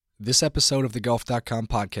This episode of the Golf.com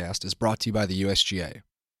podcast is brought to you by the USGA.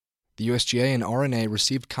 The USGA and R&A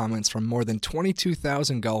received comments from more than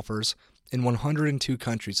 22,000 golfers in 102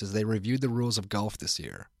 countries as they reviewed the rules of golf this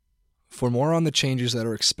year. For more on the changes that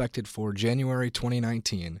are expected for January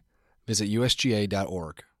 2019, visit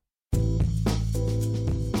usga.org.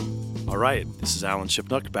 All right, this is Alan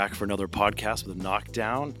Shipnuck back for another podcast with a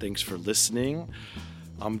Knockdown. Thanks for listening.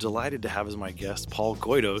 I'm delighted to have as my guest Paul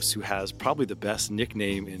Goydos, who has probably the best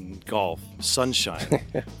nickname in golf, Sunshine,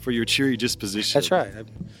 for your cheery disposition. That's right.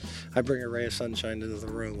 I bring a ray of sunshine into the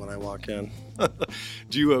room when I walk in.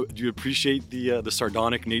 Do you appreciate the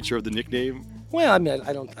sardonic nature of the nickname? Well, I mean,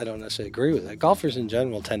 I don't necessarily agree with it. Golfers in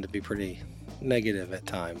general tend to be pretty negative at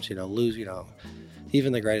times.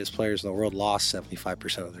 Even the greatest players in the world lost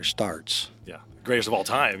 75% of their starts. Yeah, greatest of all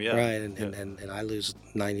time. Yeah, right. And I lose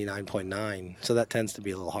 99.9, so that tends to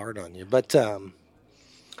be a little hard on you. But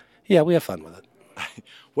yeah, we have fun with it.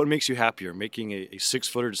 What makes you happier, making a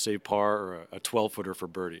 6-footer to save par or a 12-footer for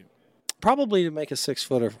birdie? Probably to make a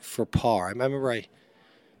 6-footer for par. I remember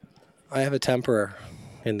I have a temper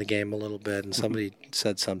in the game a little bit, and somebody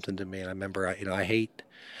said something to me, and I remember I hate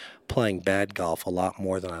playing bad golf a lot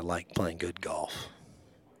more than I like playing good golf.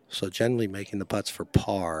 So generally making the putts for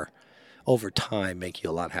par over time make you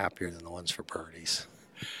a lot happier than the ones for birdies.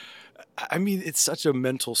 I mean, it's such a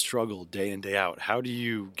mental struggle day in, day out. How do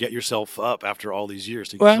you get yourself up after all these years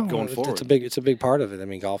to keep going forward? It's a big part of it. I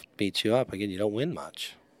mean, golf beats you up. Again, you don't win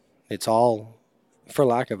much. It's all, for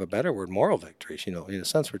lack of a better word, moral victories. In a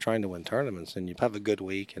sense, we're trying to win tournaments, and you have a good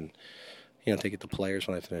week and take it to players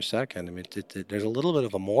when I finish second. I mean, there's a little bit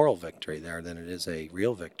of a moral victory there than it is a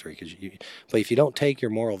real victory. But if you don't take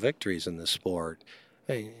your moral victories in this sport,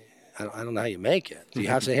 hey, I don't know how you make it. You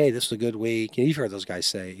have to say, hey, this was a good week. You've heard those guys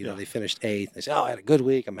say, they finished 8th. They say, I had a good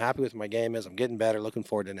week. I'm happy with my game I'm getting better. Looking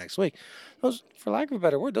forward to next week. Those, for lack of a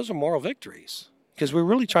better word, those are moral victories because we're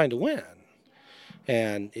really trying to win.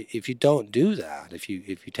 And if you don't do that, if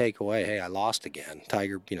you take away, hey, I lost again.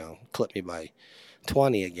 Tiger, clipped me by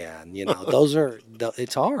 20 again. Those are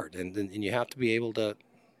it's hard, and you have to be able to.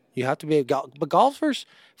 But golfers,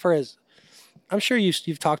 I'm sure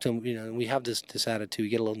you've talked to them. And we have this attitude. We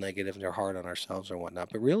get a little negative, and they're hard on ourselves or whatnot.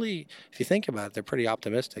 But really, if you think about it, they're pretty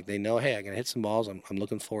optimistic. They know, hey, I'm going to hit some balls. I'm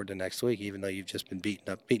looking forward to next week, even though you've just been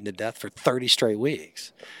beaten to death for 30 straight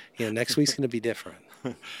weeks. Next week's going to be different.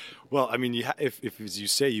 Well, I mean, if as you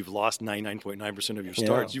say, you've lost 99.9% of your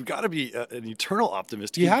starts, you've got to be an eternal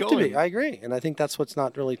optimist. You have to be. I agree, and I think that's what's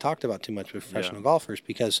not really talked about too much with professional golfers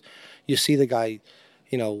because you see the guy,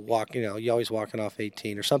 you always walking off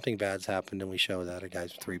 18 or something bad's happened, and we show that a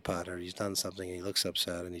guy's 3-putt or he's done something and he looks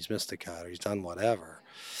upset and he's missed a cut or he's done whatever.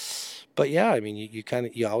 But yeah, I mean,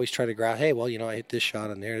 you always try to grasp. Hey, well, I hit this shot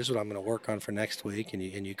in there. This is what I'm going to work on for next week, and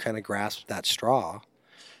you kind of grasp that straw.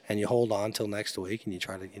 And you hold on till next week, and you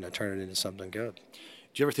try to turn it into something good. Do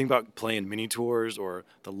you ever think about playing mini tours or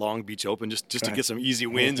the Long Beach Open just to get some easy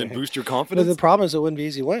wins and boost your confidence? But the problem is it wouldn't be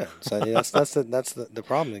easy wins. I mean, that's the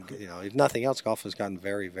problem. If nothing else, golf has gotten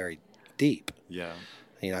very, very deep. Yeah.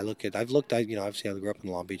 I grew up in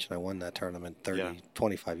Long Beach and I won that tournament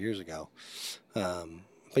 25 years ago.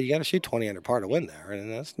 But you got to shoot 20 under par to win there,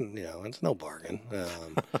 and that's it's no bargain.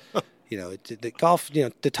 The golf,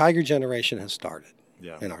 the Tiger generation has started.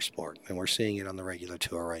 In our sport. And we're seeing it on the regular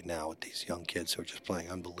tour right now with these young kids who are just playing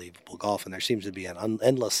unbelievable golf. And there seems to be an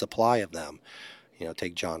endless supply of them.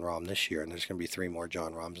 Take Jon Rahm this year, and there's going to be 3 more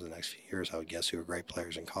Jon Rahms in the next few years, I would guess, who are great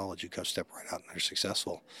players in college who go step right out and they're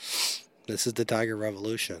successful. This is the Tiger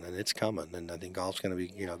revolution, and it's coming. And I think golf's going to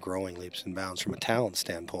be, growing leaps and bounds from a talent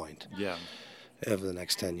standpoint over the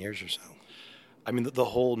next 10 years or so. I mean, the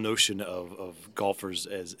whole notion of golfers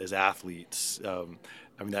as athletes,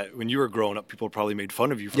 that when you were growing up, people probably made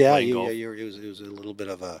fun of you for playing golf. Yeah, it was a little bit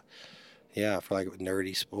of a, for like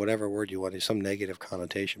nerdy, whatever word you want, some negative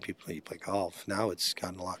connotation. People, you play golf. Now it's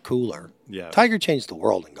gotten a lot cooler. Yeah. Tiger changed the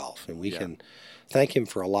world in golf, and we can thank him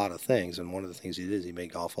for a lot of things. And one of the things he did is he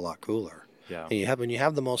made golf a lot cooler. Yeah. And when you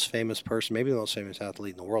have the most famous person, maybe the most famous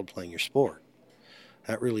athlete in the world playing your sport,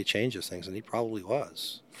 that really changes things, and he probably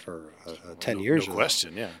was for 10 years ago. No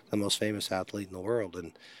question, yeah. The most famous athlete in the world,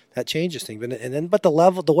 and that changes things. But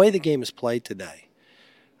the way the game is played today,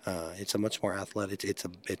 it's a much more athletic.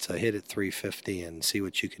 It's a hit at 350 and see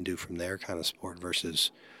what you can do from there kind of sport versus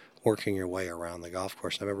working your way around the golf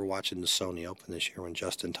course. I remember watching the Sony Open this year when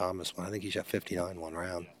Justin Thomas won. I think he shot 59 one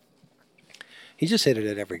round. He just hit it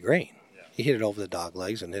at every green. Yeah. He hit it over the dog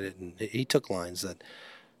legs and hit it, and he took lines that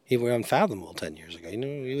were unfathomable 10 years ago. You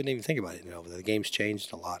wouldn't even think about it. The game's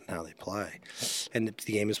changed a lot in how they play, and the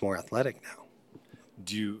game is more athletic now.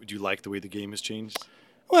 Do you like the way the game has changed?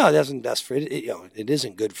 Well, it isn't best for it. It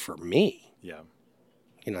isn't good for me. Yeah.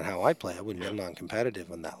 How I play. I wouldn't be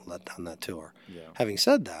non-competitive on that tour. Yeah. Having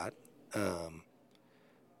said that,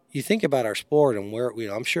 you think about our sport and where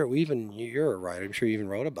I'm sure you're a writer. I'm sure you even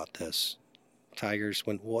wrote about this. Tigers.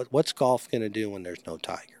 What's golf going to do when there's no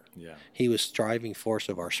Tiger? Yeah. He was driving force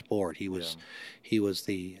of our sport. He was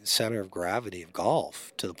the center of gravity of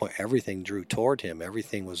golf, to the point everything drew toward him.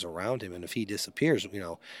 Everything was around him. And if he disappears,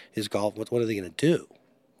 his golf, what are they going to do?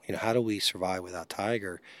 How do we survive without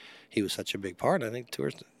Tiger? He was such a big part. I think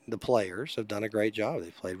the players have done a great job.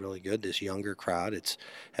 They've played really good. This younger crowd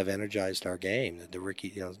have energized our game. The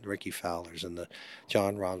Ricky Fowlers and the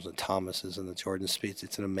John Rahms and Thomases and the Jordan Spieths.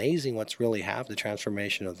 It's an amazing what's really happened, the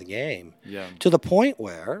transformation of the game. Yeah. To the point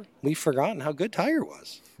where we've forgotten how good Tiger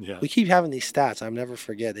was. Yeah. We keep having these stats. I'll never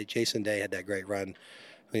forget that Jason Day had that great run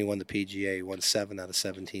when he won the PGA. He won 7 out of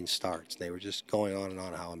 17 starts. They were just going on and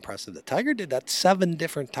on how impressive that Tiger did that 7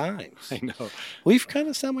 different times. I know. We've kind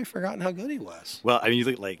of semi-forgotten how good he was. Well, I mean, you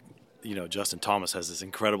look like, Justin Thomas has this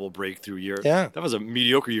incredible breakthrough year. Yeah. That was a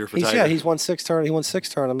mediocre year for Tiger. Yeah, he's won 6 tournaments. He won 6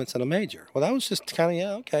 tournaments and a major. Well, that was just kind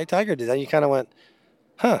of, okay, Tiger did that. You kind of went,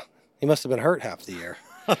 he must have been hurt half the year.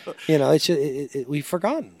 We've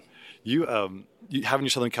forgotten. You having your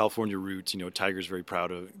Southern California roots, Tiger's very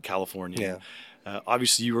proud of California. Yeah.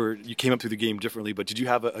 Obviously, you came up through the game differently, but did you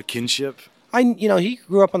have a kinship? He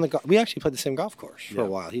grew up on we actually played the same golf course for a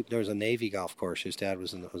while. There was a Navy golf course. His dad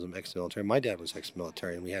was an ex-military. My dad was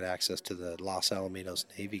ex-military, and we had access to the Los Alamitos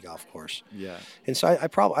Navy golf course. Yeah. And so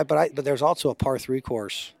but there's also a par 3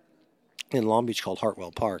 course in Long Beach called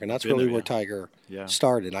Hartwell Park, and that's really where Tiger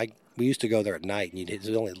started. We used to go there at night, and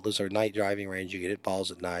it was a night driving range. You could hit balls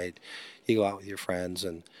at night. You go out with your friends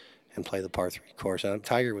and play the par 3 course. And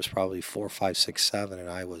Tiger was probably 4, 5, 6, 7, and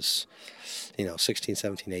I was, 16,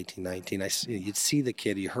 17, 18, 19. You'd see the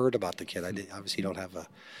kid. You heard about the kid. Obviously, you don't have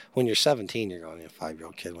when you're 17, you're going, a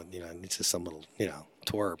 5-year-old kid, it's just some little,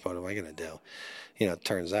 twerp. What am I going to do? It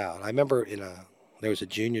turns out. I remember there was a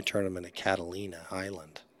junior tournament at Catalina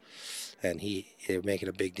Island, and they were making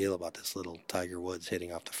a big deal about this little Tiger Woods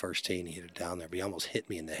hitting off the first tee, and he hit it down there. But he almost hit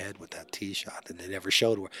me in the head with that tee shot, and they never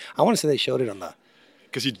showed where. I want to say they showed it on the.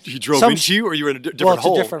 Because he drove into you, or you were in a different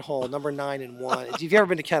hole? Well, it's a different hole, number 9 and 1. If you've ever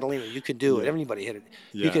been to Catalina, you could do it. Everybody hit it.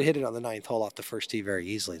 Yeah. You could hit it on the 9th hole off the first tee very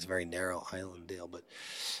easily. It's a very narrow island deal. But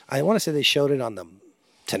I want to say they showed it on the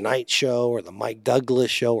Tonight Show or the Mike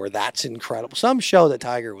Douglas Show, or That's Incredible. Some show that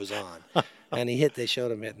Tiger was on. And they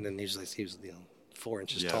showed him hitting, and he was 4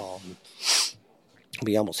 inches tall.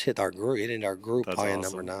 We almost hit our group. Hit our group That's by awesome.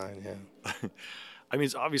 Number 9, yeah. I mean,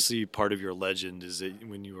 it's obviously part of your legend is that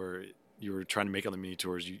when you were trying to make on the mini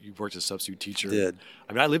tours, you worked as a substitute teacher. Did.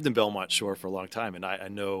 I mean, I lived in Belmont Shore for a long time, and I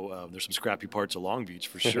know there's some scrappy parts of Long Beach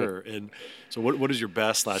for sure. And so what is your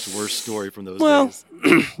best / worst story from those days?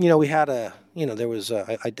 Well, we had there was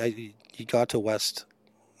you got to west,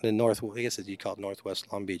 the north, I guess you call it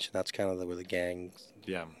Northwest Long Beach, and that's kind of where the gang,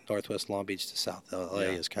 Northwest Long Beach to South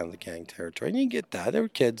LA is kind of the gang territory. And you get that. There were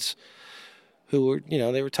kids who were,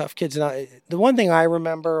 they were tough kids. And the one thing I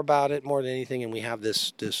remember about it more than anything, and we have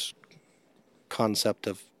this concept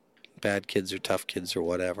of bad kids or tough kids or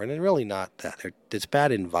whatever, and it's really not that. It's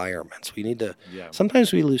bad environments. We need to.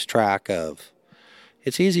 Sometimes we lose track of.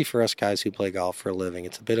 It's easy for us guys who play golf for a living.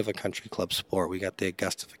 It's a bit of a country club sport. We got the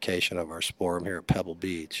Augustification of our sport. I'm here at Pebble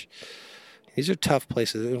Beach. These are tough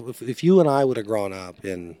places. If you and I would have grown up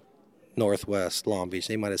in Northwest Long Beach,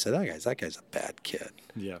 they might have said, that guy's a bad kid.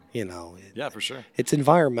 Yeah. Yeah, for sure. It's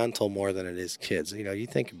environmental more than it is kids. You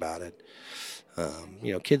think about it.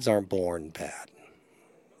 Kids aren't born bad.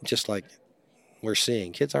 Just like we're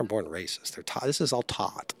seeing, kids aren't born racist. They're taught. This is all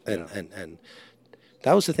taught, and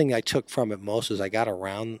that was the thing I took from it most. Is I got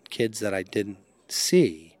around kids that I didn't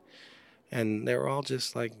see, and they were all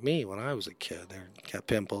just like me when I was a kid. They got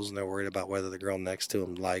pimples, and they're worried about whether the girl next to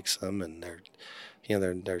them likes them, and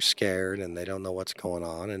they're scared, and they don't know what's going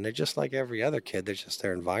on, and they're just like every other kid. They're just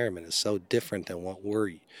their environment is so different than what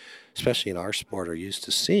we're, especially in our sport, are used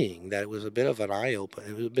to seeing. That it was a bit of an eye opener.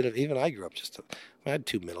 It was a bit of, even I grew up I had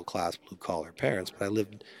 2 middle class blue collar parents, but I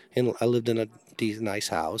lived in a decent, nice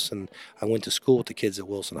house, and I went to school with the kids at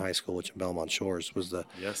Wilson High School, which in Belmont Shores was the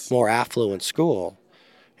more affluent school,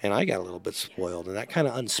 and I got a little bit spoiled, and that kind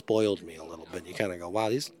of unspoiled me a little bit. You kind of go,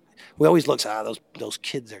 wow, we always look those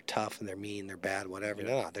kids are tough and they're mean, they're bad, whatever.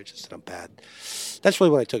 No, they're just in a bad. That's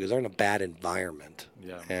really what I took, is they're in a bad environment,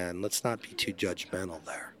 and let's not be too judgmental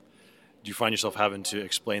there. Do you find yourself having to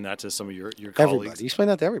explain that to some of your colleagues? Everybody. You explain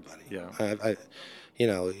that to everybody. Yeah.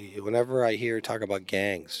 Whenever I hear talk about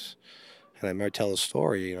gangs, and I might tell a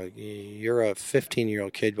story, you're a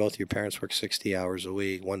 15-year-old kid. Both your parents work 60 hours a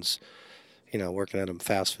week. One's, working at a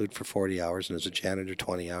fast food for 40 hours and as a janitor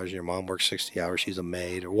 20 hours, and your mom works 60 hours, she's a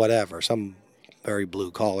maid or whatever, some very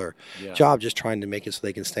blue-collar job, just trying to make it so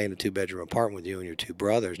they can stay in a 2-bedroom apartment with you and your 2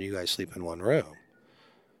 brothers, and you guys sleep in one room.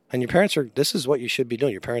 And your parents this is what you should be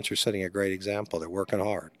doing. Your parents are setting a great example. They're working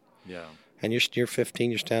hard. Yeah. And you're 15,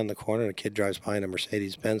 you're standing in the corner, and a kid drives by in a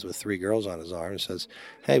Mercedes-Benz with 3 girls on his arm and says,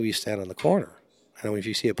 hey, will you stand on the corner? And if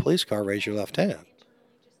you see a police car, raise your left hand,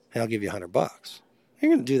 and I'll give you $100. You're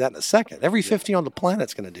going to do that in a second. Every 15 on the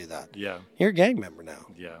planet's going to do that. Yeah. You're a gang member now.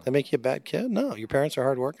 Yeah. That make you a bad kid? No. Your parents are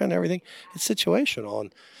hardworking and everything. It's situational.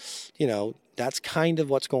 And, that's kind of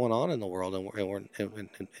what's going on in the world. And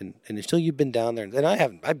until you've been down there,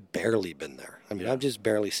 and I've barely been there. I mean, I've just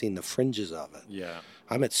barely seen the fringes of it. Yeah.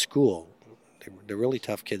 I'm at school. They're really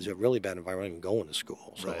tough kids who have really bad environment, even going to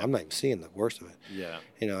school. So I'm not even seeing the worst of it. Yeah.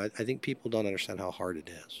 I think people don't understand how hard it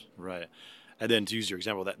is. Right. And then to use your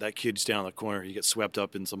example, that kid's down the corner, he gets swept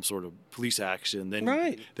up in some sort of police action. Then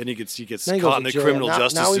he gets caught in the criminal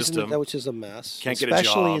justice system, which is a mess. Can't get a job,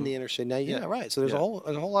 especially in the inner city. Now, right. So there's a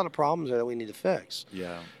whole lot of problems there that we need to fix.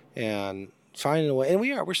 Yeah. And finding a way, and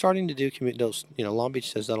we're starting to do those. Long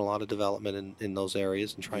Beach has done a lot of development in those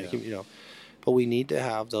areas and trying to but we need to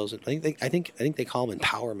have those. I think they call them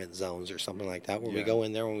empowerment zones or something like that, where we go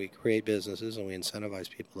in there when we create businesses and we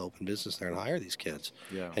incentivize people to open business there and hire these kids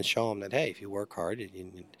and show them that, hey, if you work hard,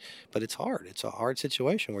 but it's hard. It's a hard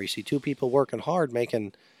situation where you see 2 people working hard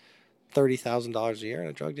making $30,000 a year and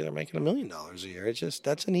a drug dealer making $1 million a year.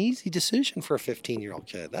 That's an easy decision for a 15-year-old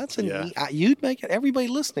kid. You'd make it. Everybody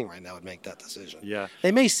listening right now would make that decision. Yeah.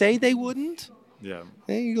 They may say they wouldn't. Yeah.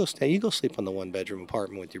 You go sleep on the 1-bedroom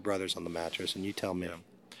apartment with your brothers on the mattress, and you tell me.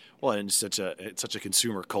 Well, and it's such a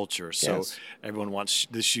consumer culture. So everyone wants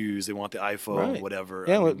the shoes, they want the iPhone, whatever.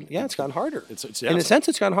 Yeah, it's gotten harder. In a sense,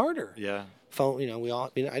 it's gotten harder. Yeah. Phone, I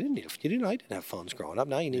didn't have phones growing up.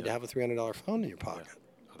 Now you need to have a $300 phone in your pocket.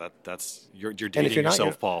 That's you're dating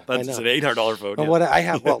yourself, Paul. That's an $800 phone.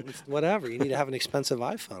 Well, whatever. You need to have an expensive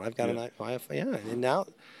iPhone. I've got an iPhone. And now.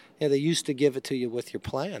 Yeah, they used to give it to you with your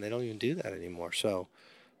plan. They don't even do that anymore. So,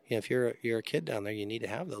 if you're a kid down there, you need to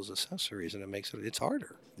have those accessories, and it's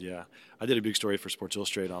harder. Yeah, I did a big story for Sports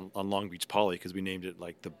Illustrated on Long Beach Poly because we named it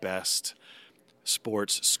like the best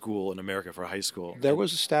sports school in America for high school. There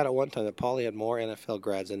was a stat at one time that Poly had more NFL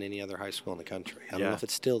grads than any other high school in the country. I don't know if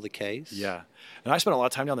it's still the case. Yeah, and I spent a lot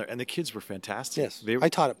of time down there, and the kids were fantastic. Yes, I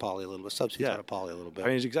taught at Poly a little bit. Substitute taught at Poly a little bit. I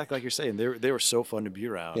mean, it's exactly like you're saying. They were so fun to be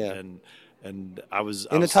around. Yeah. And I was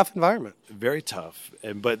in a tough environment, very tough.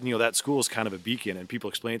 But that school is kind of a beacon, and people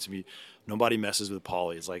explain to me, nobody messes with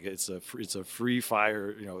Poly. It's like it's a free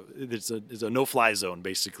fire. It's a no-fly zone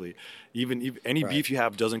basically. Even any beef you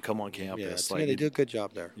have doesn't come on campus. Yeah, they do a good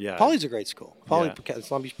job there. Yeah, Poly's a great school. It's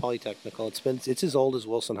Long Beach Polytechnical. It's as old as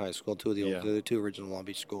Wilson High School. Two of the 2 original Long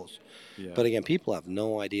Beach schools. Yeah. But again, people have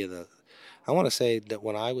no idea I want to say that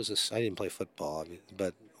when I was I didn't play football,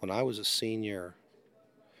 but when I was a senior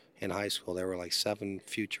in high school, there were like 7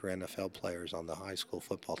 future NFL players on the high school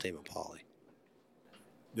football team at Poly.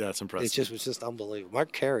 Yeah, that's impressive. It was just unbelievable.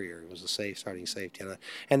 Mark Carrier was the starting safety.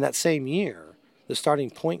 And that same year, the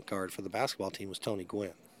starting point guard for the basketball team was Tony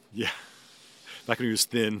Gwynn. Yeah. Back when he was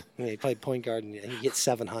thin. Yeah, he played point guard, and he gets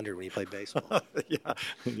 700 when he played baseball. Yeah.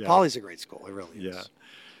 Poly's a great school. It really is. Yeah.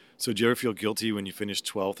 So do you ever feel guilty when you finish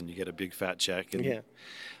 12th and you get a big fat check? Yeah.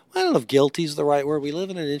 I don't know if guilty is the right word. We live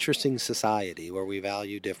in an interesting society where we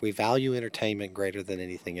value entertainment greater than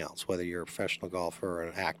anything else, whether you're a professional golfer or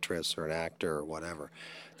an actress or an actor or whatever.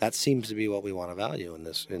 That seems to be what we want to value in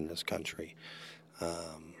this country.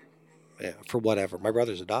 For whatever. My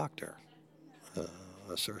brother's a doctor,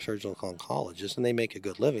 a surgical oncologist, and they make a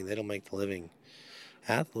good living. They don't make the living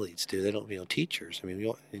athletes do. They don't, teachers. I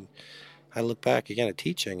mean, I look back again at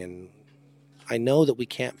teaching, and I know that we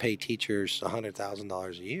can't pay teachers $100,000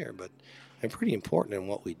 a year, but they're pretty important in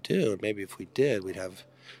what we do. And maybe if we did, we'd have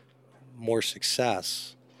more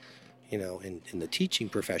success, in the teaching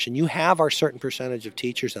profession. You have our certain percentage of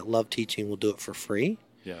teachers that love teaching, will do it for free.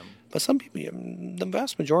 Yeah. But some people, the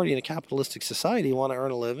vast majority in a capitalistic society want to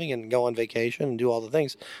earn a living and go on vacation and do all the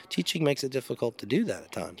things. Teaching makes it difficult to do that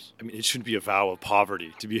at times. I mean, it shouldn't be a vow of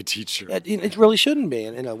poverty to be a teacher. It really shouldn't be.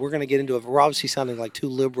 And we're going to get into it. We're obviously sounding like 2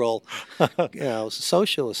 liberal,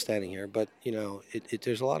 socialists standing here. But,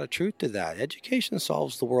 there's a lot of truth to that. Education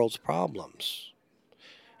solves the world's problems.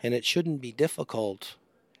 And it shouldn't be difficult.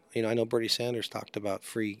 I know Bernie Sanders talked about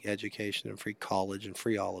free education and free college and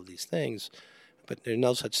free all of these things. But there's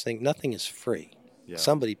no such thing. Nothing is free. Yeah.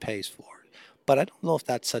 Somebody pays for it. But I don't know if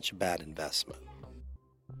that's such a bad investment.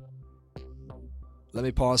 Let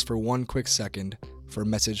me pause for one quick second for a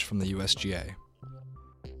message from the USGA.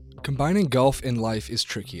 Combining golf and life is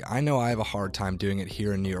tricky. I know I have a hard time doing it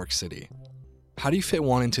here in New York City. How do you fit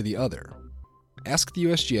one into the other? Ask the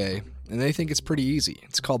USGA, and they think it's pretty easy.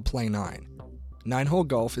 It's called Play 9. 9-hole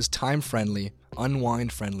golf is time-friendly,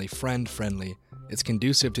 unwind-friendly, friend-friendly. It's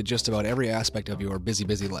conducive to just about every aspect of your busy,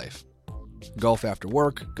 busy life. Golf after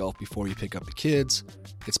work, golf before you pick up the kids.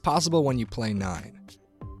 It's possible when you play 9.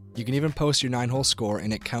 You can even post your 9-hole score,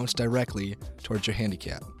 and it counts directly towards your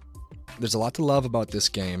handicap. There's a lot to love about this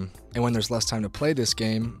game, and when there's less time to play this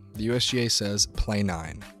game, the USGA says Play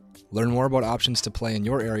 9. Learn more about options to play in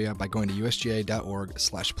your area by going to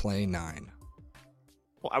usga.org/play9.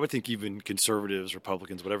 Well, I would think even conservatives,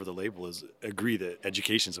 Republicans, whatever the label is, agree that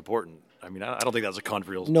education is important. I mean, I don't think that's a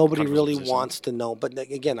controversial. Nobody really wants to know, but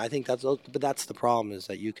again, I think that's the problem is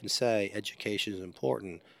that you can say education is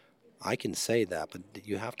important. I can say that, but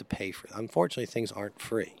you have to pay for it. Unfortunately, things aren't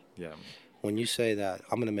free. Yeah. When you say that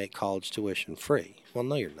I'm going to make college tuition free, well,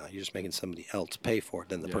 no, you're not. You're just making somebody else pay for it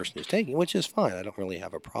than the person who's taking it, which is fine. I don't really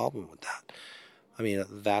have a problem with that. I mean, the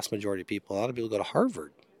vast majority of people, a lot of people go to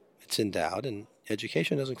Harvard. It's endowed, and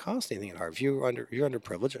education doesn't cost anything at Harvard. If you're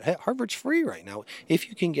underprivileged, Harvard's free right now. If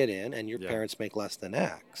you can get in and your parents make less than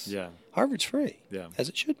X, Harvard's free, as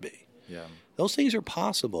it should be. Yeah. Those things are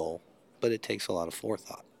possible, but it takes a lot of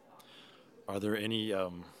forethought. Are there any,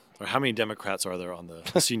 or how many Democrats are there on the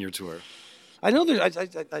senior tour? I know there's.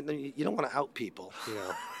 You don't want to out people, you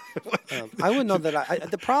know. I wouldn't know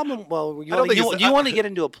that. The problem. Well, you want to get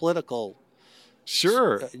into a political.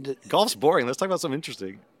 Sure. Golf's boring. Let's talk about something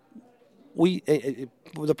interesting.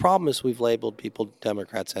 The problem is we've labeled people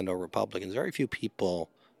Democrats and or Republicans. Very few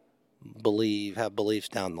people have beliefs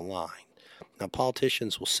down the line. Now,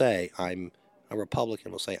 politicians will say a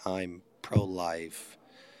Republican will say I'm pro-life.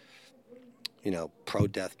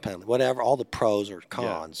 Pro-death penalty, whatever, all the pros or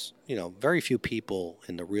cons. Yeah. Very few people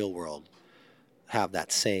in the real world have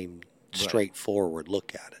that same straightforward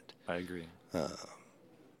look at it. I agree. And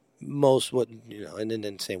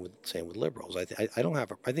then same with liberals. I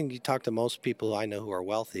think you talk to most people I know who are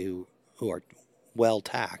wealthy, who are well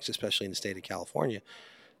taxed, especially in the state of California.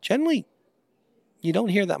 Generally, you don't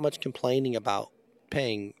hear that much complaining about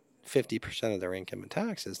paying 50% of their income in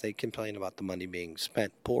taxes. They complain about the money being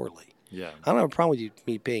spent poorly. Yeah. I don't have a problem with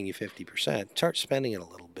me paying you 50%. Start spending it a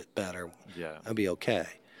little bit better. Yeah. I'll be okay.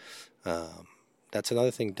 That's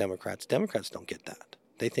another thing Democrats don't get that.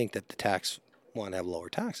 They think that the tax want to have lower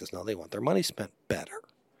taxes. No, they want their money spent better.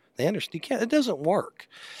 They understand. It doesn't work.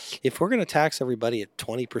 If we're going to tax everybody at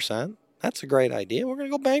 20%, that's a great idea. We're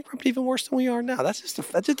going to go bankrupt even worse than we are now. That just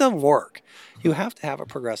doesn't work. You have to have a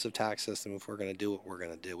progressive tax system if we're going to do what we're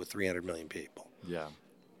going to do with 300 million people. Yeah.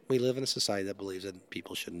 We live in a society that believes that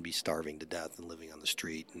people shouldn't be starving to death and living on the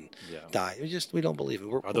street and die. We don't believe it.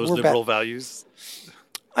 Are those liberal values?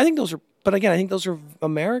 I think those are, but again, I think those are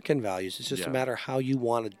American values. It's just a matter of how you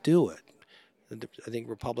want to do it. I think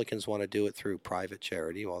Republicans want to do it through private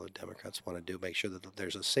charity, while the Democrats want to make sure that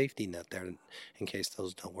there's a safety net there in case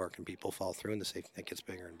those don't work and people fall through and the safety net gets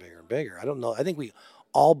bigger and bigger and bigger. I don't know. I think we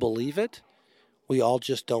all believe it. We all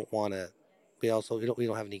just don't want to. We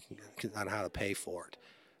don't have any on how to pay for it.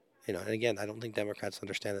 And again, I don't think Democrats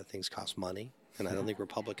understand that things cost money, and I don't think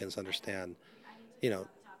Republicans understand,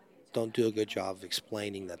 don't do a good job of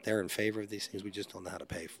explaining that they're in favor of these things. We just don't know how to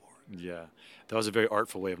pay for it. Yeah, that was a very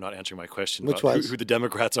artful way of not answering my question. Which was who the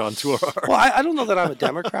Democrats on tour are. Well, I don't know that I'm a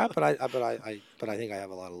Democrat, but I think I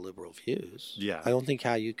have a lot of liberal views. Yeah, I don't think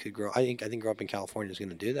how you could grow. I think grow up in California is going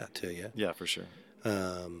to do that to you. Yeah, for sure.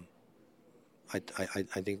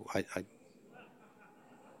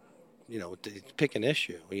 Pick an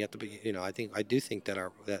issue. You have to be. I do think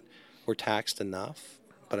that we're taxed enough,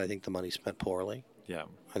 but I think the money's spent poorly. Yeah.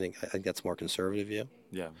 I think that's a more conservative view.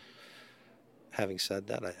 Yeah. Having said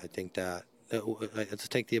that, I think that let's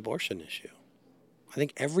take the abortion issue. I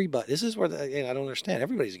think everybody. This is where I don't understand.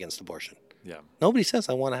 Everybody's against abortion. Yeah. Nobody says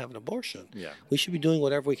I want to have an abortion. Yeah. We should be doing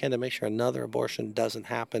whatever we can to make sure another abortion doesn't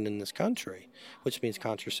happen in this country, which means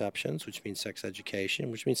contraceptions, which means sex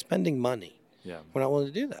education, which means spending money. Yeah. We're not willing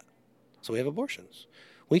to do that. So we have abortions.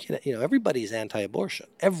 We can, everybody's anti-abortion.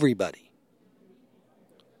 Everybody.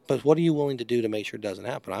 But what are you willing to do to make sure it doesn't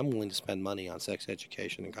happen? I'm willing to spend money on sex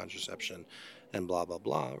education and contraception and blah, blah,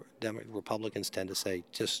 blah. Republicans tend to say,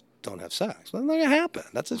 just don't have sex. Well, that's not going to happen.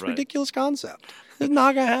 That's a ridiculous concept. It's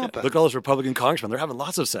not going to happen. Look at all those Republican congressmen. They're having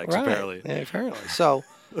lots of sex, apparently. Yeah, apparently. So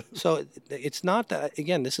it's not that,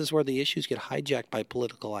 again, this is where the issues get hijacked by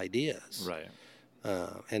political ideas. Right.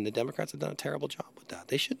 And the Democrats have done a terrible job with that.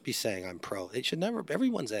 They shouldn't be saying I'm pro. They should never.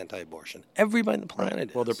 Everyone's anti-abortion. Everybody on the planet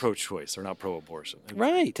is. Well, they're pro-choice. They're not pro-abortion.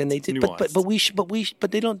 Right, and they did.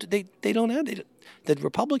 But they don't. They don't add. The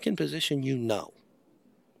Republican position,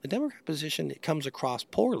 The Democrat position, it comes across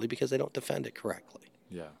poorly because they don't defend it correctly.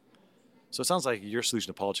 Yeah. So it sounds like your solution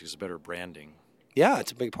to politics is better branding. Yeah,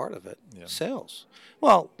 it's a big part of it. Yeah. Sales.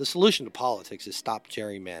 Well, the solution to politics is stop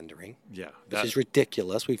gerrymandering. Yeah. Which is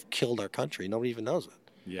ridiculous. We've killed our country. Nobody even knows it.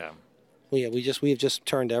 Yeah. We've just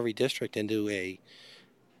turned every district into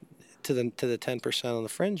to the 10% on the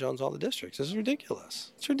fringe owns all the districts. This is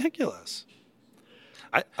ridiculous. It's ridiculous.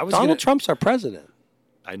 Donald Trump's our president.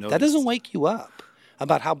 I know that doesn't wake you up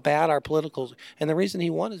about how bad our political. And the reason he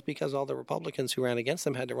won is because all the Republicans who ran against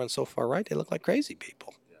him had to run so far right. They look like crazy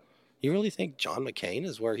people. Yeah. You really think John McCain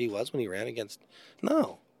is where he was when he ran against?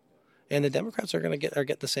 No. And the Democrats are going to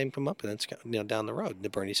get the same comeuppance down the road. The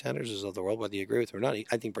Bernie Sanders is of the world, whether you agree with him or not.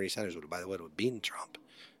 I think Bernie Sanders would have beaten Trump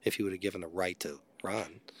if he would have given the right to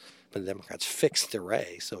run. But the Democrats fixed the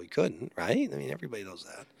race, so he couldn't, right? I mean, everybody knows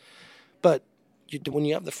that. But when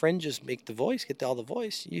you have the fringes make the voice, get all the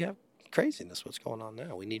voice, you have craziness. What's going on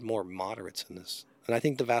now? We need more moderates in this. And I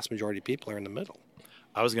think the vast majority of people are in the middle.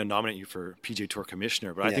 I was going to nominate you for PGA Tour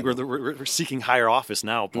commissioner, but I think we're seeking higher office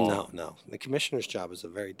now, Paul. No. The commissioner's job is a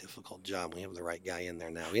very difficult job. We have the right guy in there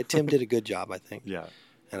now. Tim did a good job, I think. Yeah.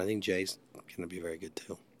 And I think Jay's going to be very good,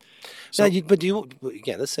 too. So,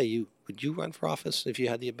 let's say would you run for office if you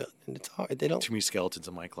had the ability? They don't. Too many skeletons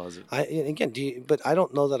in my closet. But I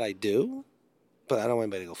don't know that I do, but I don't want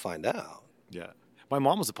anybody to go find out. Yeah. My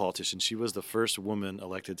mom was a politician. She was the first woman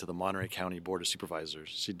elected to the Monterey County Board of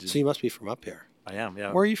Supervisors. So you must be from up here. I am,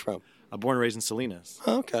 yeah. Where are you from? I'm born and raised in Salinas.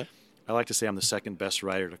 Oh, okay. I like to say I'm the second best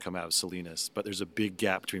writer to come out of Salinas, but there's a big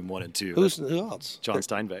gap between 1 and 2. Who else? John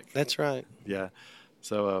Steinbeck. That's right. Yeah.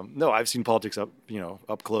 So, no, I've seen politics up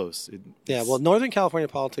close. Well, Northern California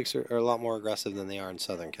politics are a lot more aggressive than they are in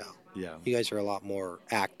Southern Cal. Yeah. You guys are a lot more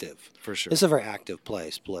active. For sure. It's a very active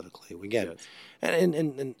place politically. We get it.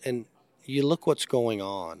 And you look what's going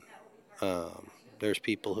on. There's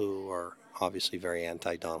people who are obviously very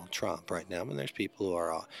anti-Donald Trump right now, and there's people who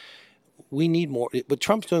are we need more. But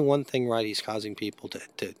Trump's doing one thing right. He's causing people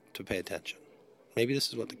to pay attention. Maybe this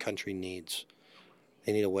is what the country needs.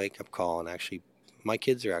 They need a wake-up call. And actually, my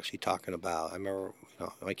kids are actually talking about, I remember,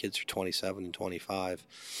 my kids are 27 and 25,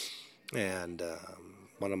 and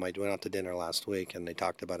one of my went out to dinner last week, and they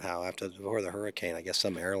talked about how before the hurricane, I guess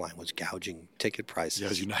some airline was gouging ticket prices. Yeah, it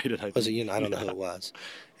was United. I don't know who it was,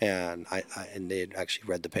 and and they had actually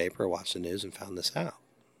read the paper, watched the news, and found this out.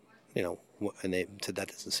 And they said that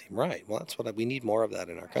doesn't seem right. Well, that's what we need more of that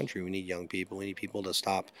in our country. We need young people. We need people to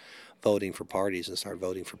stop voting for parties and start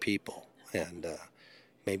voting for people. And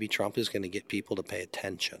maybe Trump is going to get people to pay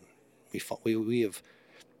attention. We have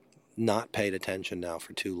not paid attention now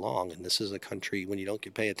for too long, and this is a country, when you don't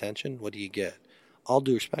pay attention, what do you get? All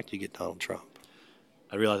due respect, you get Donald Trump.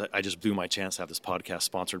 I realize I just blew my chance to have this podcast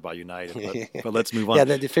sponsored by United, but let's move on. Yeah,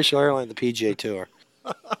 the official airline of the PGA Tour.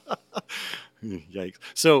 Yikes.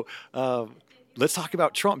 So let's talk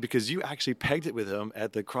about Trump, because you actually pegged it with him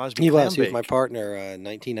at the Crosby He was Bake. my partner in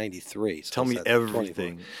 1993. So Tell me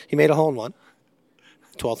everything. 24. He made a hole-in-one.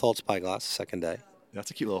 12th hole Spyglass, second day. That's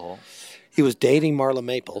a cute little hole. He was dating Marla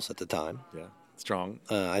Maples at the time. Yeah, strong.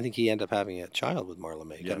 I think he ended up having a child with Marla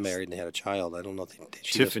Maples. Yes. Got married and they had a child. I don't know if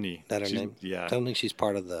Tiffany. That her name? Yeah. I don't think she's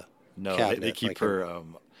part of the No, cabinet, they keep her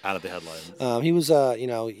out of the headlines. He was,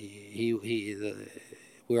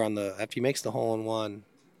 we were on after he makes the hole-in-one,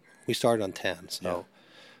 we started on 10. So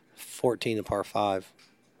 14 to par 5.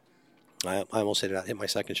 I almost hit my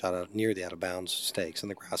second shot out near the out-of-bounds stakes, and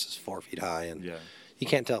the grass is 4 feet high. And you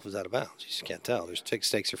can't tell if it's out of bounds. You just can't tell. There's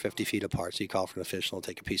stakes are 50 feet apart, so you call for an official,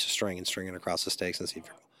 take a piece of string and string it across the stakes and see if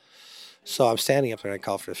you're. So I'm standing up there and I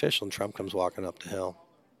call for an official, and Trump comes walking up the hill.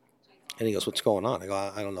 And he goes, "What's going on?" I go,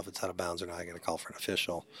 "I don't know if it's out of bounds or not. I got to call for an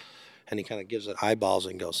official." And he kind of gives it eyeballs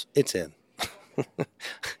and goes, "It's in."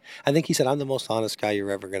 I think he said, "I'm the most honest guy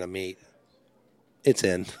you're ever going to meet." It's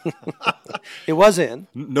in. It was in.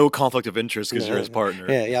 No conflict of interest because you're his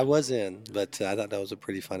partner. Yeah, I was in, but I thought that was a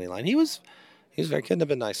pretty funny line. He was very, couldn't have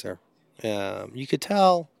been nicer. You could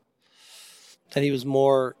tell that he was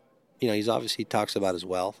more, he's obviously talks about his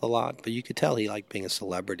wealth a lot, but you could tell he liked being a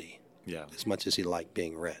celebrity. Yeah. As much as he liked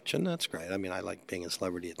being rich, and that's great. I mean, I like being a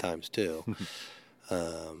celebrity at times too.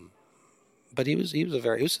 But this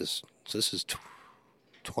is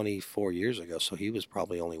 24 years ago, so he was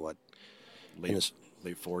probably only late 40s.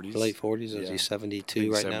 Late 40s. Is he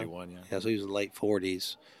 72 right 71, now? Yeah, so he was in late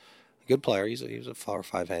 40s. Good player. He was a 4 or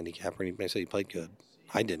 5 handicapper. And he played good.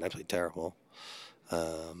 I didn't. I played terrible.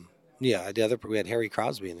 We had Harry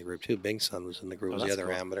Crosby in the group too. Bing's son was in the group. The other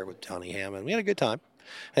cool. Amateur with Johnny Hammond. We had a good time.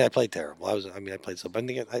 And I played terrible. I played so. But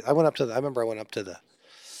I went up to. I remember I went up to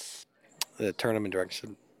the tournament director.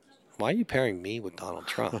 why are you pairing me with Donald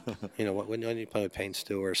Trump? When you play with Payne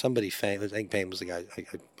Stewart, somebody famous, I think Payne was the guy I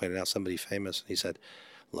pointed out, somebody famous, and he said,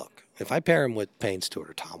 look, if I pair him with Payne Stewart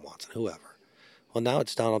or Tom Watson, whoever, well, now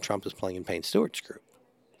it's Donald Trump is playing in Payne Stewart's group.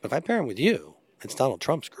 If I pair him with you, it's Donald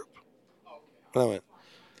Trump's group. And I went,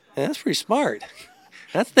 and that's pretty smart.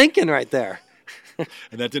 That's thinking right there.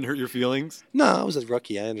 And that didn't hurt your feelings? No, I was a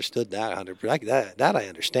rookie. I understood that 100%. That I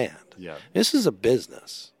understand. Yeah. This is a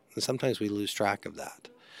business, and sometimes we lose track of that.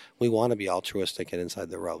 We want to be altruistic and inside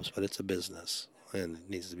the ropes, but it's a business, and it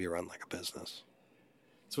needs to be run like a business.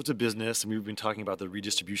 So it's a business, and we've been talking about the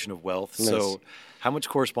redistribution of wealth. Yes. So how much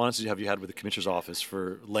correspondence have you had with the commissioner's office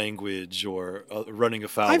for language or running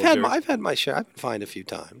afoul? I've had my share. I've been fined a few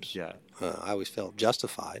times. Yeah. I always felt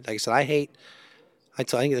justified. Like I said, I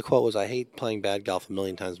think the quote was, I hate playing bad golf a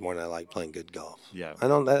million times more than I like playing good golf. Yeah.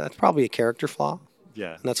 That's probably a character flaw.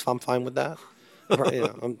 Yeah. And I'm fine with that.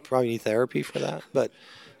 I'm probably need therapy for that. But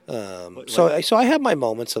so I have my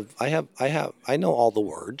moments of I know all the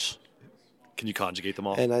words. Can you conjugate them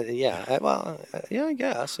all? And I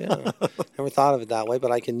guess. Yeah. Never thought of it that way,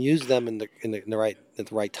 but I can use them at the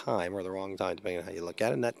right time or the wrong time, depending on how you look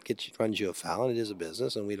at it. And that runs you afoul. And it is a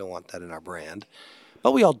business, and we don't want that in our brand.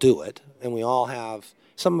 But we all do it, and we all have.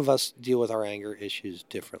 Some of us deal with our anger issues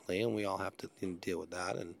differently, and we all have to deal with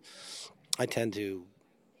that. And I tend to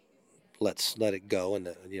let it go and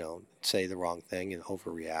say the wrong thing and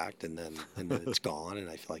overreact, and then it's gone, and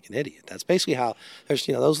I feel like an idiot. That's basically how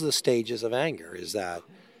those are the stages of anger. Is that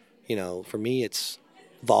for me it's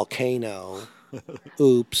volcano,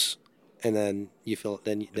 oops, and then you feel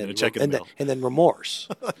then a check in the mail. And then remorse,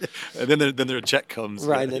 and then their check comes,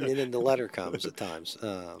 right, and then the letter comes at times.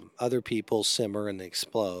 Other people simmer and they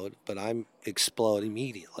explode, but I'm explode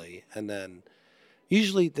immediately, and then.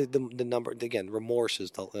 Usually the number, again, remorse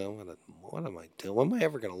is what am I doing? When am I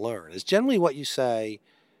ever going to learn? It's generally what you say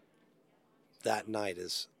that night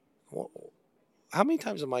is, how many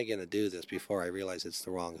times am I going to do this before I realize it's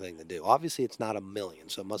the wrong thing to do? Obviously, it's not a million,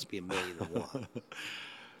 so it must be 1,000,001.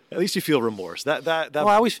 At least you feel remorse. Well, I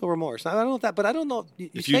always feel remorse. I don't know that, but I don't know.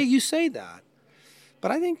 You say that,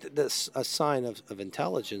 but I think that a sign of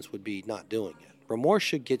intelligence would be not doing it. Remorse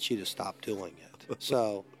should get you to stop doing it.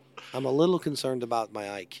 So. I'm a little concerned about my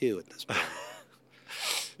IQ at this point.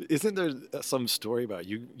 Isn't there some story about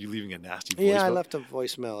you leaving a nasty voicemail? Yeah, I left a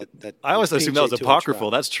voicemail. I always assumed that was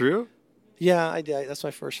apocryphal. That's true? Yeah, I did. That's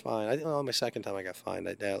my first fine. My second time I got fined.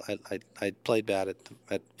 I played bad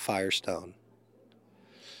at Firestone.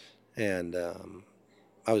 And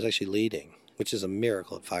I was actually leading, which is a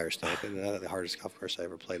miracle at Firestone. The hardest golf course I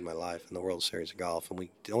ever played in my life in the World Series of Golf. And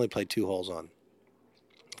we only played 2 holes on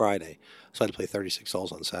Friday, so I had to play 36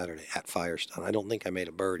 holes on Saturday at Firestone. I don't think I made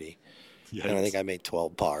a birdie, and I think I made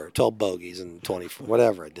 12 bogeys and 24,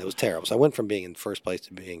 whatever I did. It was terrible. So I went from being in first place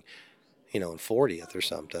to being, in 40th or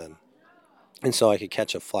something. And so I could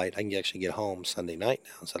catch a flight. I can actually get home Sunday night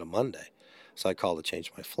now instead of Monday. So I called to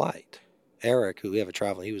change my flight. Eric, who we have a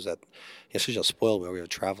traveling, he was at, such a spoiled where we have a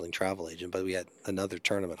traveling travel agent, but we had another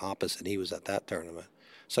tournament opposite, and he was at that tournament.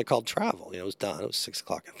 So I called travel. It was done. It was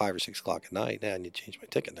 5 or 6 o'clock at night. Now I need to change my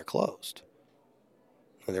ticket. And they're closed.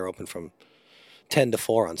 And they're open from 10 to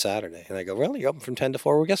 4 on Saturday. And I go, really? You're open from 10 to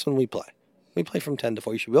 4? Well, guess when we play? We play from 10 to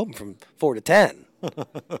 4. You should be open from 4 to 10.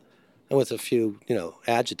 And with a few,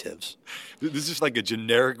 adjectives. This is just like a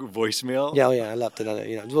generic voicemail? Yeah, I left it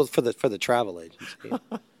on for the travel agency.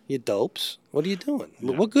 You dopes. What are you doing?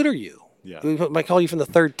 Yeah. What good are you? Yeah. Am I calling you from the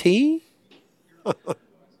third tee?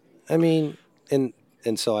 I mean,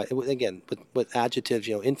 and so again with adjectives,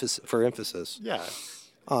 emphasis. Yeah.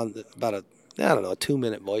 On about a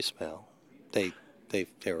 2-minute voicemail, they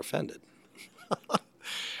were offended.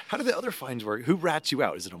 How do the other fines work? Who rats you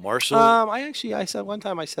out? Is it a marshal? I said one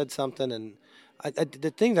time I said something, and the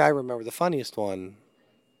thing that I remember, the funniest one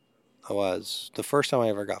was the first time I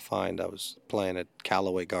ever got fined. I was playing at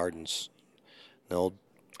Callaway Gardens, the old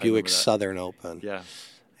Buick Southern Open. Yeah.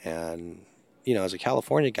 And as a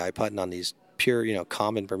California guy putting on these pure,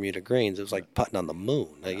 common Bermuda greens, it was like putting on the moon.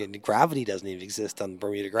 Like, gravity doesn't even exist on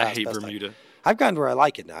Bermuda grass. I hate Bermuda. I've gotten to where I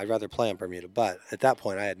like it now. I'd rather play on Bermuda, but at that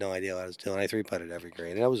point, I had no idea what I was doing. I 3-putted every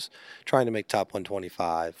green, and I was trying to make top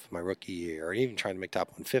 125 my rookie year, or even trying to make top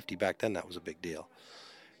 150 back then. That was a big deal.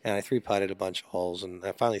 And I 3-putted a bunch of holes, and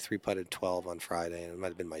I finally 3-putted 12 on Friday, and it might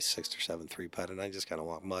have been my 6th or 7th 3-putt, and I just kind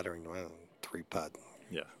of muttering, 3-putt.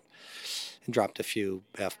 Yeah. And dropped a few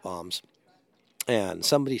F-bombs. And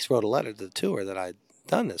somebody wrote a letter to the tour that I'd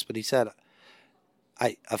done this, but he said,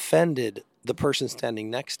 I offended the person standing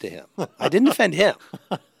next to him. I didn't offend him.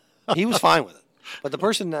 He was fine with it. But the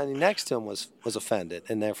person standing next to him was offended,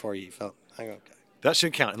 and therefore he felt, I go, okay. That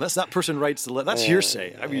should count, unless that person writes the letter. That's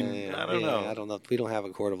hearsay. I mean, I don't know. I don't know. We don't have a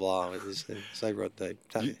court of law. I wrote the.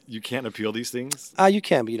 You can't appeal these things? You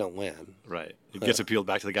can, but you don't win. Right. It gets appealed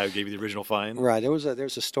back to the guy who gave you the original fine? Right.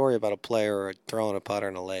 There's a story about a player throwing a putter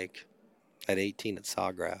in a lake at 18 at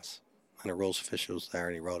Sawgrass. And a rules official was there,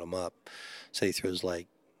 and he wrote him up. Said he threw his leg,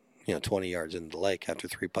 20 yards into the lake after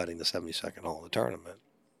 3-putting the 72nd hole of the tournament.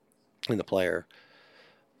 And the player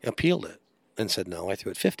appealed it and said, no, I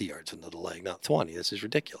threw it 50 yards into the lake, not 20. This is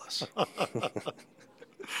ridiculous.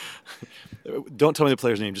 Don't tell me the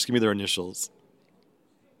player's name. Just give me their initials.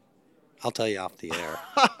 I'll tell you off the air.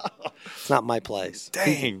 It's not my place.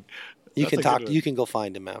 Dang. You can talk. You can go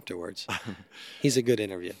find him afterwards. He's a good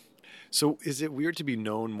interview. So is it weird to be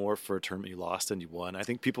known more for a tournament you lost than you won? I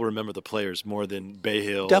think people remember the players more than Bay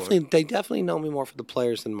Hill. They definitely know me more for the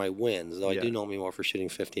players than my wins, though I do know me more for shooting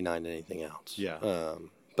 59 than anything else. Yeah.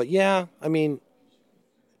 But yeah, I mean,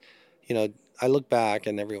 I look back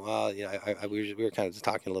and we were kind of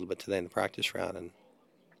talking a little bit today in the practice round, and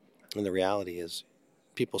the reality is,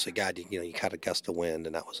 people say, God, you caught a gust of wind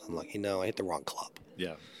and that was unlucky. No, I hit the wrong club.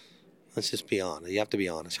 Yeah. Let's just be honest. You have to be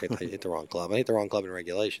honest. I hit the wrong club. I hit the wrong club in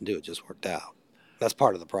regulation, too. It just worked out. That's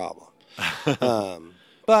part of the problem.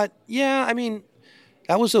 But, yeah, I mean,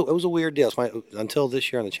 it was a weird deal. Until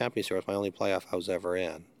this year on the Champions Tour, it was my only playoff I was ever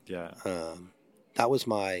in. Yeah. That was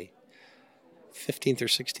my 15th or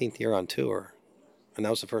 16th year on tour. And that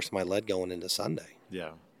was the first time I led going into Sunday. Yeah.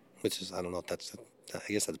 Which is, I don't know if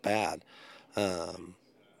I guess that's bad.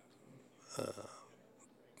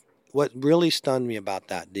 What really stunned me about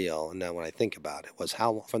that deal, and now when I think about it, was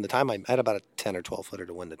how from the time I had about a 10 or 12 footer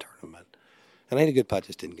to win the tournament, and I had a good putt,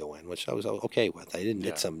 just didn't go in, which I was okay with. I didn't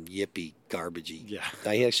hit some yippy, garbagey. Yeah.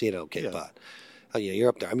 I actually had an okay putt. You're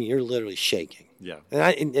up there. I mean, you're literally shaking. Yeah.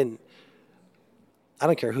 And I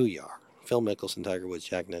don't care who you are. Phil Mickelson, Tiger Woods,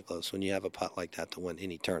 Jack Nicklaus. When you have a putt like that to win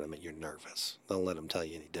any tournament, you're nervous. Don't let them tell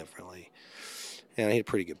you any differently. And I hit a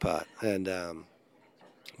pretty good putt. And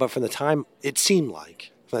but from the time it seemed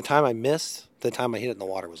like. From the time I missed, the time I hit it in the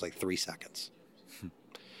water was like 3 seconds.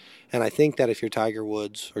 And I think that if you're Tiger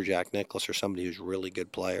Woods or Jack Nicklaus or somebody who's a really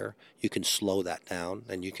good player, you can slow that down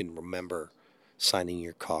and you can remember signing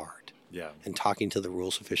your card. Yeah. And talking to the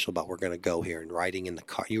rules official about we're going to go here and writing in the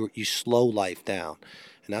card. You slow life down.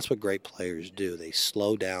 And that's what great players do. They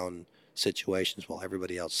slow down situations while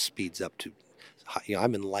everybody else speeds up to.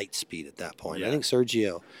 I'm in light speed at that point. Yeah. I think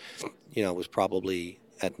Sergio, was probably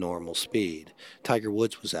at normal speed. Tiger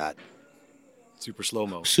Woods was at super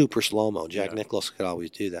slow-mo. Jack Nicklaus could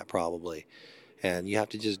always do that probably. And you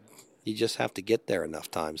just have to get there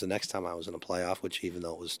enough times. The next time I was in a playoff, which even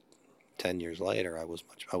though it was 10 years later, I was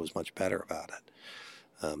much better about it.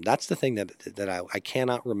 That's the thing that I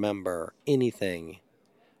cannot remember anything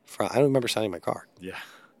from. I don't remember signing my card. Yeah.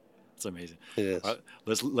 It's amazing. It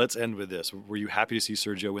is. Let's end with this. Were you happy to see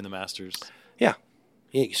Sergio win the Masters? Yeah.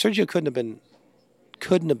 Sergio couldn't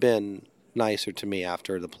have been nicer to me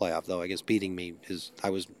after the playoff, though. I guess beating me I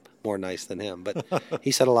was more nice than him. But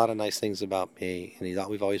he said a lot of nice things about me, and he thought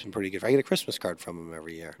we've always been pretty good. I get a Christmas card from him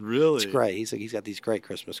every year. Really? It's great. He's got these great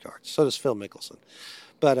Christmas cards. So does Phil Mickelson.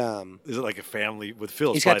 But is it like a family with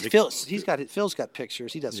Phil? Phil's got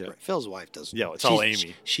pictures. He does great. Phil's wife does. Yeah, it's all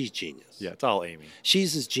Amy. She's genius. Yeah, it's all Amy.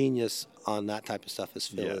 She's as genius on that type of stuff as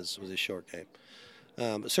Phil is with his short game.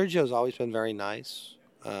 But Sergio's always been very nice.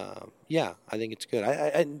 I think it's good.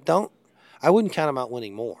 I wouldn't count him out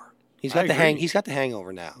winning more. He's got the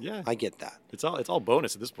hangover now. Yeah, I get that. It's all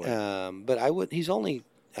bonus at this point. But I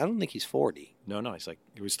don't think he's 40. No,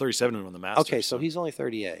 he was 37 when he won the Masters. Okay, so he's only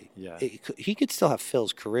 38. Yeah, he could still have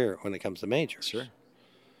Phil's career when it comes to majors. Sure,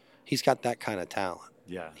 he's got that kind of talent.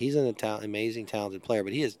 Yeah, he's an amazing, talented player.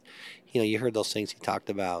 But he is, you heard those things he talked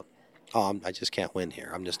about. Oh, I just can't win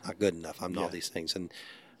here. I'm just not good enough. I'm all these things, and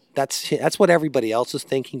that's what everybody else is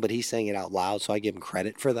thinking. But he's saying it out loud, so I give him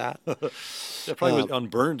credit for that. That probably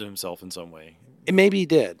unburned himself in some way. Maybe he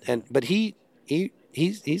did, but you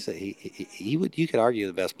could argue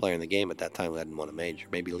the best player in the game at that time who hadn't won a major.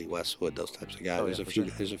 Maybe Lee Westwood, those types of guys.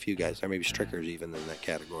 There's a few guys there. Maybe Stricker's even in that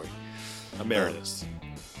category. Emeritus.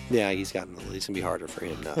 Yeah, it's going to be harder for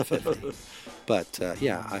him now at 50. But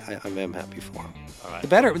I am happy for him. All right. The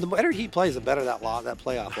better he plays, the better that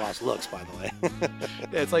playoff loss looks. By the way.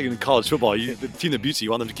 Yeah, it's like in college football. The team that beats you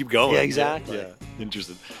want them to keep going. Yeah, exactly. Yeah,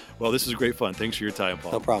 interesting. Well, this was great fun. Thanks for your time,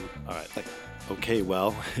 Paul. No problem. All right. Okay,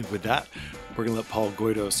 well, with that, we're going to let Paul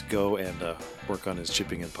Goydos go and work on his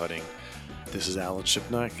chipping and putting. This is Alan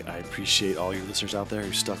Shipnuck. I appreciate all your listeners out there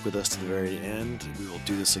who stuck with us to the very end. We will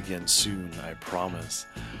do this again soon, I promise.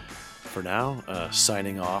 For now,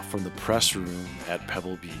 signing off from the press room at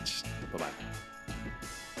Pebble Beach. Bye-bye.